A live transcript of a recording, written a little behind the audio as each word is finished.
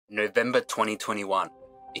November 2021.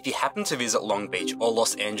 If you happen to visit Long Beach or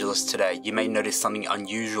Los Angeles today, you may notice something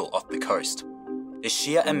unusual off the coast. The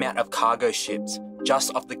sheer amount of cargo ships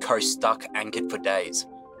just off the coast stuck anchored for days.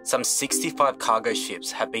 Some 65 cargo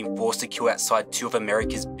ships have been forced to queue outside two of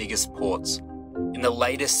America's biggest ports, in the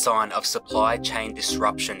latest sign of supply chain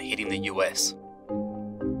disruption hitting the US.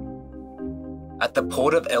 At the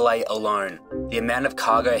port of LA alone, the amount of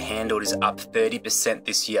cargo handled is up 30%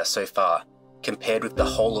 this year so far, compared with the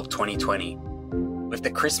whole of 2020. With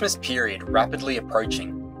the Christmas period rapidly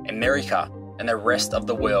approaching, America and the rest of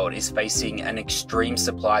the world is facing an extreme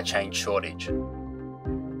supply chain shortage.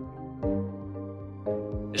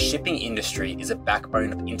 The shipping industry is a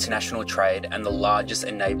backbone of international trade and the largest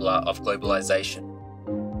enabler of globalization.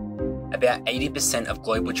 About 80% of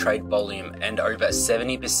global trade volume and over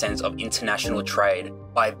 70% of international trade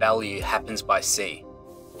by value happens by sea.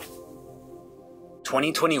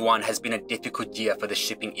 2021 has been a difficult year for the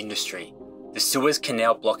shipping industry. The Suez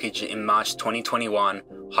Canal blockage in March 2021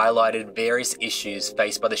 highlighted various issues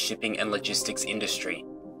faced by the shipping and logistics industry.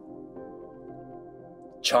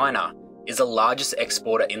 China is the largest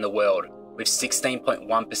exporter in the world, with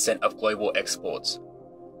 16.1% of global exports.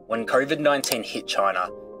 When COVID-19 hit China,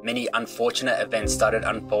 many unfortunate events started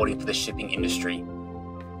unfolding for the shipping industry.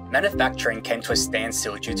 Manufacturing came to a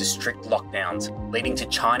standstill due to strict lockdowns, leading to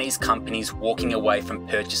Chinese companies walking away from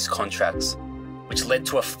purchase contracts, which led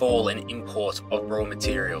to a fall in import of raw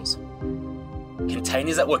materials.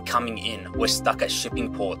 Containers that were coming in were stuck at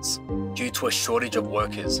shipping ports due to a shortage of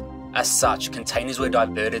workers. As such, containers were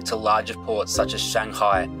diverted to larger ports such as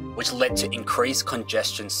Shanghai, which led to increased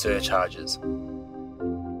congestion surcharges.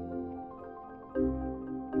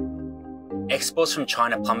 Exports from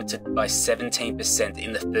China plummeted by 17%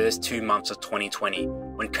 in the first 2 months of 2020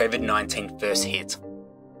 when COVID-19 first hit.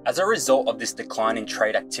 As a result of this decline in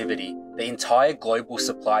trade activity, the entire global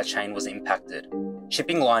supply chain was impacted.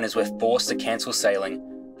 Shipping liners were forced to cancel sailing,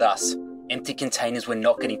 thus, empty containers were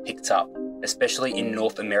not getting picked up, especially in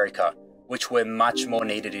North America, which were much more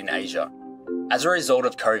needed in Asia. As a result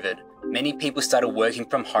of COVID, many people started working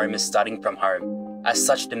from home and studying from home. As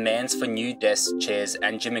such, demands for new desks, chairs,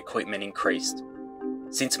 and gym equipment increased.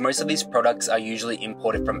 Since most of these products are usually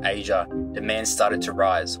imported from Asia, demand started to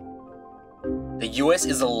rise. The US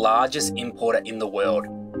is the largest importer in the world,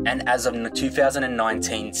 and as of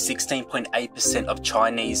 2019, 16.8% of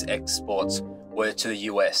Chinese exports were to the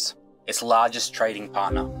US, its largest trading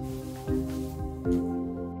partner.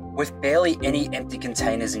 With barely any empty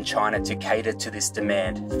containers in China to cater to this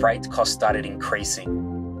demand, freight costs started increasing.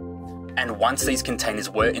 And once these containers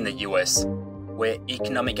were in the US, where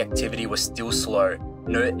economic activity was still slow,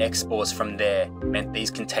 no exports from there meant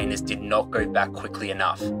these containers did not go back quickly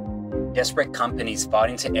enough. Desperate companies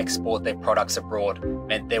fighting to export their products abroad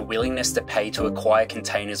meant their willingness to pay to acquire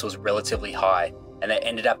containers was relatively high, and they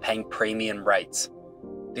ended up paying premium rates.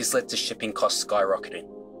 This led to shipping costs skyrocketing.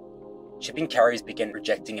 Shipping carriers began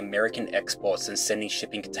rejecting American exports and sending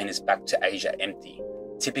shipping containers back to Asia empty.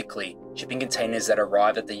 Typically, shipping containers that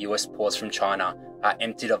arrive at the US ports from China are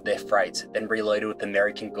emptied of their freight, then reloaded with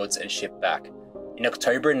American goods and shipped back. In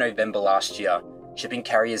October and November last year, shipping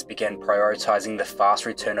carriers began prioritizing the fast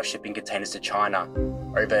return of shipping containers to China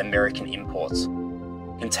over American imports.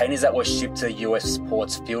 Containers that were shipped to the US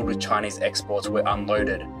ports filled with Chinese exports were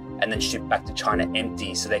unloaded and then shipped back to China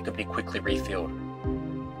empty so they could be quickly refilled.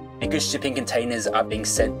 Because shipping containers are being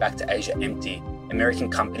sent back to Asia empty,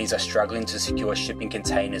 American companies are struggling to secure shipping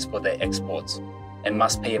containers for their exports and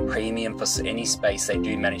must pay a premium for any space they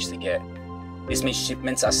do manage to get. This means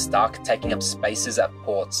shipments are stuck, taking up spaces at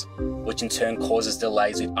ports, which in turn causes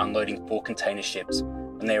delays with unloading full container ships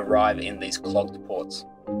when they arrive in these clogged ports.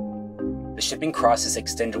 The shipping crisis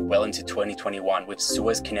extended well into 2021, with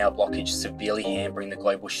Suez Canal blockage severely hampering the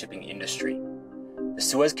global shipping industry. The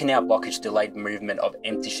Suez Canal blockage delayed movement of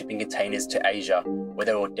empty shipping containers to Asia, where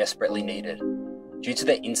they were desperately needed. Due to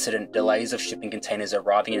the incident, delays of shipping containers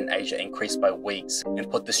arriving in Asia increased by weeks and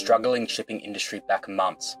put the struggling shipping industry back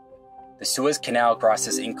months. The Suez Canal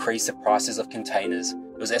crisis increased the prices of containers.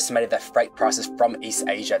 It was estimated that freight prices from East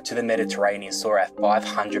Asia to the Mediterranean saw a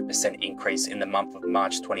 500% increase in the month of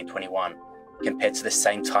March 2021, compared to the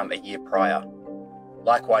same time a year prior.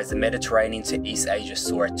 Likewise, the Mediterranean to East Asia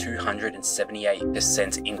saw a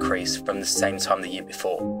 278% increase from the same time the year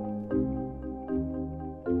before.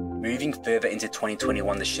 Moving further into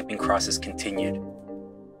 2021, the shipping crisis continued.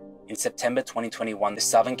 In September 2021, the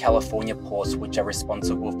Southern California ports, which are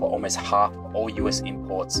responsible for almost half of all US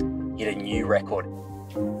imports, hit a new record.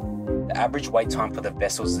 The average wait time for the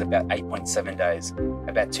vessels is about 8.7 days,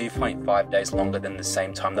 about 2.5 days longer than the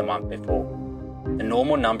same time the month before. The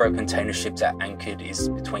normal number of container ships at anchored is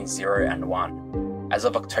between 0 and 1. As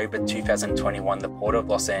of October 2021, the Port of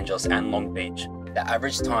Los Angeles and Long Beach, the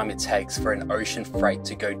average time it takes for an ocean freight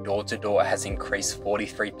to go door to door has increased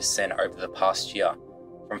 43% over the past year,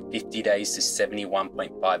 from 50 days to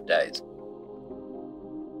 71.5 days.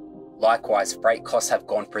 Likewise, freight costs have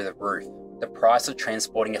gone through the roof. The price of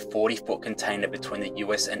transporting a 40-foot container between the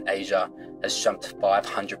US and Asia has jumped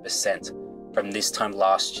 500% from this time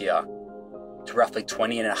last year to roughly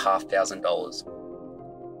 $20,500.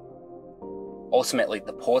 Ultimately,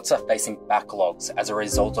 the ports are facing backlogs as a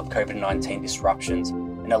result of COVID-19 disruptions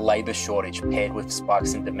and a labour shortage paired with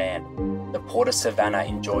spikes in demand. The Port of Savannah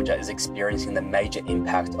in Georgia is experiencing the major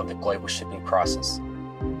impact of the global shipping crisis.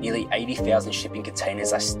 Nearly 80,000 shipping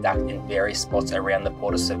containers are stacked in various spots around the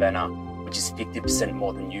Port of Savannah, which is 50%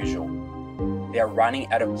 more than usual. They are running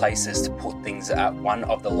out of places to put things at one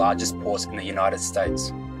of the largest ports in the United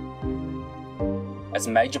States. As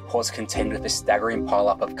major ports contend with a staggering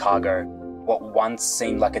pileup of cargo, what once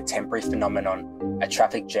seemed like a temporary phenomenon, a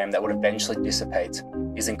traffic jam that would eventually dissipate,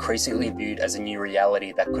 is increasingly viewed as a new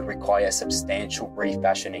reality that could require a substantial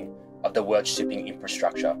refashioning of the world's shipping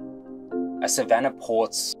infrastructure. As Savannah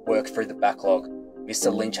ports work through the backlog,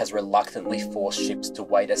 Mr. Lynch has reluctantly forced ships to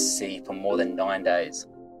wait at sea for more than 9 days.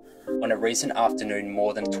 On a recent afternoon,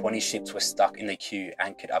 more than 20 ships were stuck in the queue,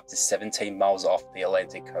 anchored up to 17 miles off the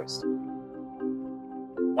Atlantic coast.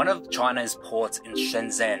 One of China's ports in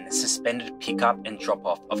Shenzhen suspended pickup and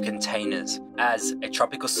drop-off of containers as a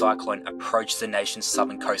tropical cyclone approached the nation's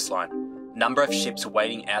southern coastline. Number of ships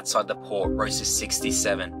waiting outside the port rose to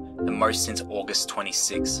 67, the most since August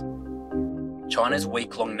 26. China's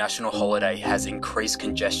week-long national holiday has increased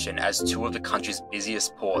congestion as two of the country's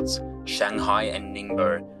busiest ports, Shanghai and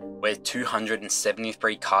Ningbo, where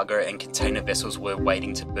 273 cargo and container vessels were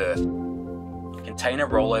waiting to berth. Container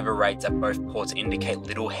rollover rates at both ports indicate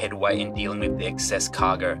little headway in dealing with the excess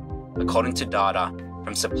cargo. According to data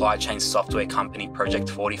from supply chain software company Project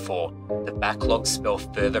 44, the backlogs spell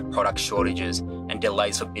further product shortages and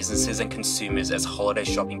delays for businesses and consumers as holiday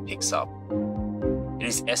shopping picks up. It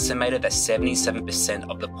is estimated that 77%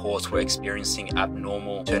 of the ports were experiencing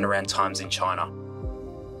abnormal turnaround times in China.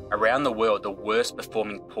 Around the world, the worst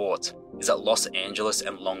performing port is at Los Angeles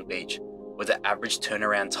and Long Beach, where the average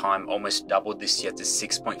turnaround time almost doubled this year to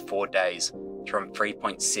 6.4 days, from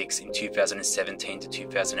 3.6 in 2017 to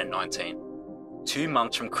 2019. 2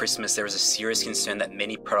 months from Christmas, there is a serious concern that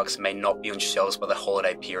many products may not be on shelves by the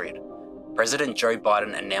holiday period. President Joe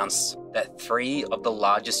Biden announced that 3 of the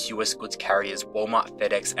largest US goods carriers, Walmart,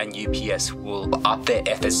 FedEx, and UPS, will up their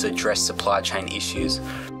efforts to address supply chain issues.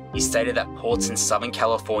 He stated that ports in Southern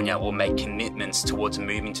California will make commitments towards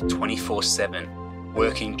moving to 24/7,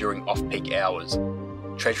 working during off-peak hours.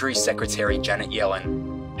 Treasury Secretary Janet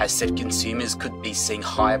Yellen has said consumers could be seeing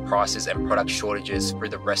higher prices and product shortages through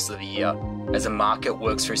the rest of the year as the market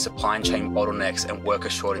works through supply chain bottlenecks and worker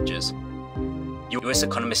shortages. US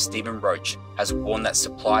economist Stephen Roach has warned that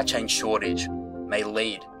supply chain shortage may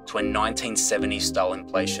lead to a 1970s-style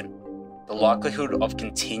inflation. The likelihood of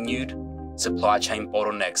continued supply chain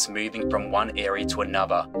bottlenecks moving from one area to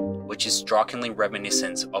another, which is strikingly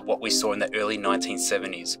reminiscent of what we saw in the early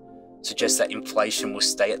 1970s, suggests that inflation will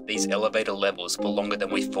stay at these elevated levels for longer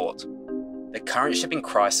than we thought. The current shipping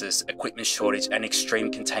crisis, equipment shortage, and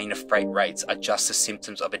extreme container freight rates are just the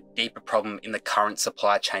symptoms of a deeper problem in the current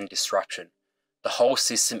supply chain disruption. The whole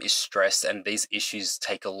system is stressed and these issues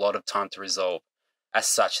take a lot of time to resolve. As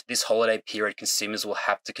such, this holiday period consumers will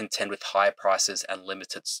have to contend with higher prices and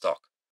limited stock.